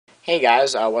Hey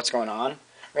guys, what's going on?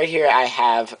 Right here I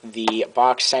have the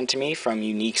box sent to me from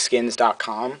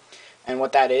uniqueskins.com, and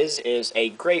what that is a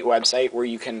great website where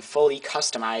you can fully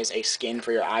customize a skin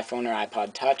for your iPhone or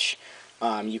iPod Touch.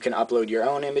 You can upload your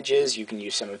own images, you can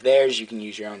use some of theirs, you can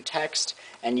use your own text,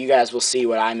 and you guys will see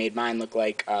what I made mine look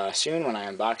like soon when I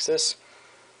unbox this.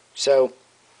 So,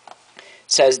 it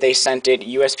says they sent it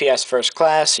USPS First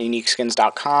Class,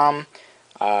 uniqueskins.com.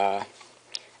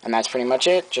 And that's pretty much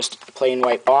it, just a plain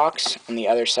white box. On the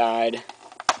other side,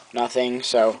 nothing.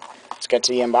 So let's get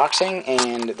to the unboxing,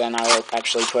 and then I'll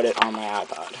actually put it on my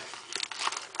iPod.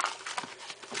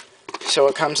 So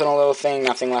it comes in a little thing,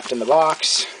 nothing left in the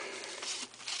box.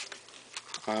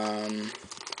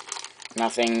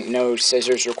 Nothing, no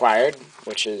scissors required,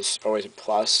 which is always a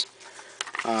plus.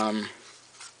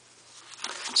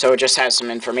 So it just has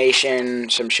some information,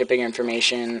 some shipping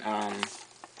information,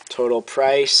 total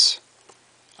price.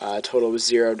 Total was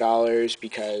 $0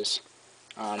 because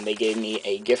they gave me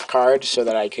a gift card so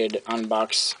that I could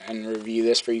unbox and review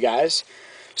this for you guys.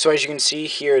 So as you can see,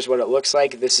 here's what it looks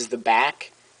like. This is the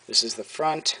back. This is the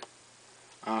front.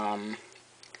 I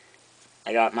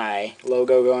got my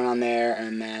logo going on there,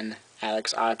 and then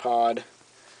Alex iPod.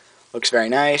 Looks very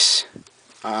nice.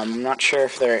 I'm not sure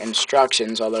if there are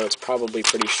instructions, although it's probably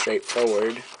pretty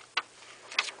straightforward.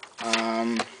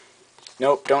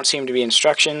 Nope, don't seem to be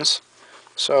instructions.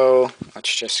 So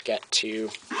let's just get to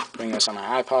putting this on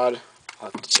my iPod.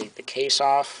 I'll have to take the case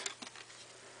off.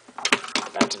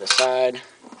 Put that to the side.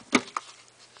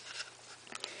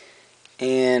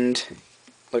 And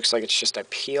looks like it's just a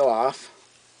peel off.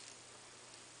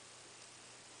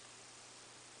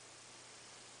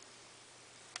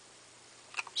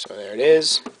 So there it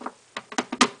is.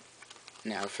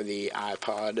 Now for the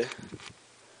iPod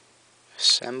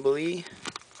assembly.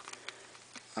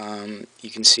 You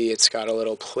can see it's got a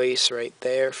little place right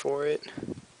there for it.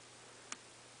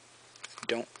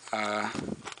 I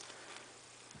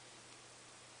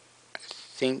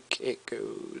think it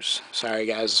goes. Sorry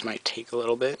guys, this might take a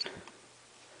little bit.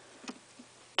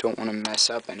 Don't want to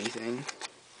mess up anything.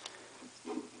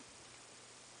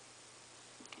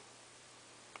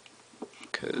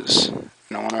 Because I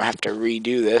don't want to have to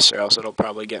redo this, or else it'll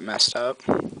probably get messed up.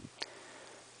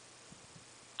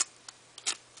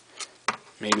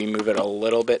 Maybe move it a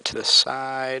little bit to the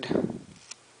side.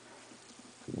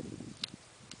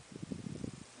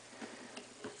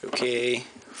 Okay,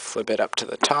 flip it up to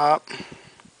the top.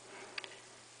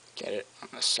 Get it on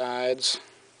the sides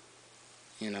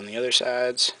and on the other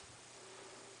sides.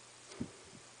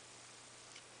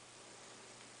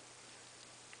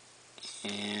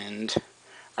 And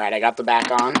alright, I got the back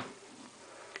on.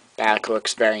 Back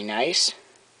looks very nice.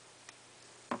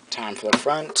 Time for the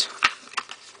front.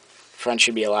 Front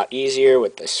should be a lot easier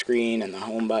with the screen and the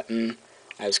home button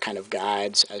as kind of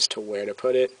guides as to where to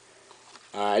put it.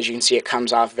 As you can see, it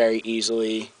comes off very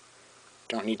easily.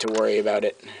 Don't need to worry about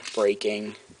it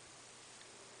breaking.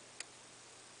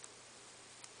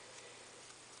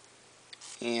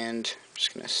 And I'm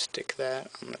just going to stick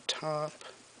that on the top,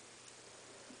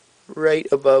 right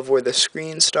above where the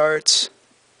screen starts.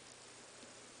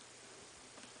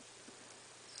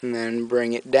 And then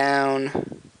bring it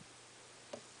down.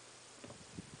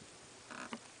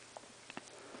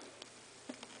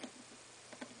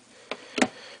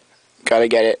 Gotta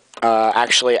get it.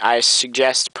 Actually, I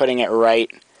suggest putting it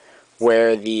right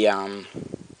where the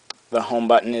home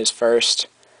button is first.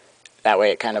 That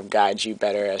way it kind of guides you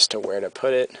better as to where to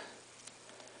put it.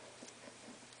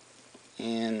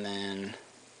 And then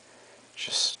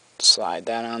just slide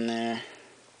that on there.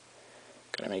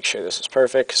 Gotta make sure this is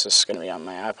perfect, because this is going to be on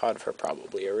my iPod for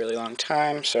probably a really long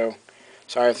time. So,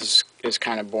 sorry if this is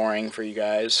kind of boring for you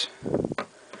guys.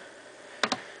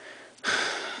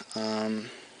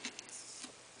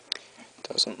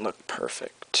 Doesn't look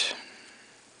perfect.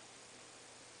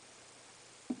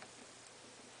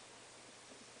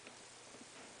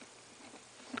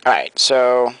 Alright,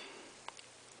 so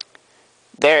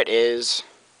there it is,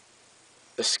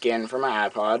 the skin for my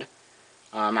iPod.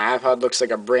 My iPod looks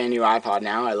like a brand new iPod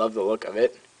now. I love the look of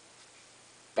it.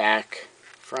 Back,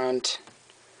 front.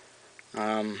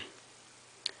 So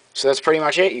that's pretty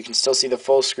much it. You can still see the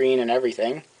full screen and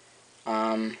everything.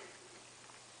 That's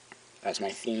my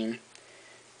theme.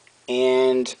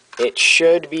 And it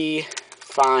should be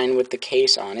fine with the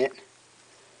case on it.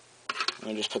 Let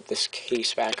me just put this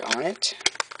case back on it.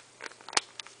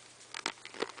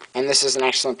 And this is an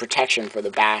excellent protection for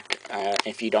the back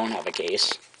if you don't have a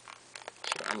case.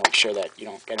 So I'll make sure that you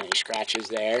don't get any scratches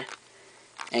there.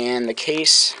 And the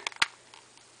case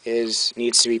needs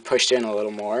to be pushed in a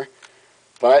little more.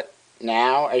 But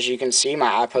now, as you can see,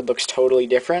 my iPod looks totally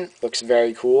different, looks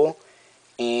very cool,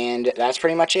 and that's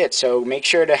pretty much it. So make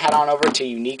sure to head on over to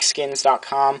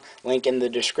uniqueskins.com, link in the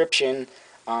description,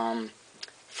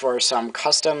 for some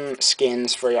custom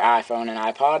skins for your iPhone and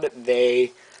iPod. They're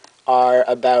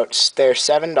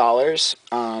 $7.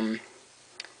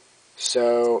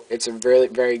 So it's a very,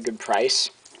 very good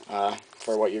price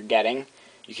for what you're getting.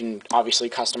 You can obviously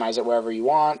customize it wherever you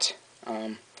want.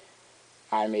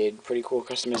 I made pretty cool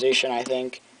customization, I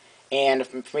think. And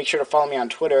make sure to follow me on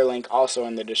Twitter, link also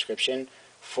in the description,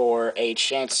 for a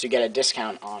chance to get a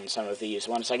discount on some of these.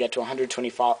 Once I get to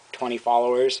 120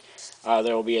 followers,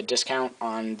 there will be a discount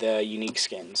on the unique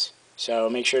skins. So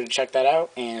make sure to check that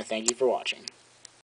out, and thank you for watching.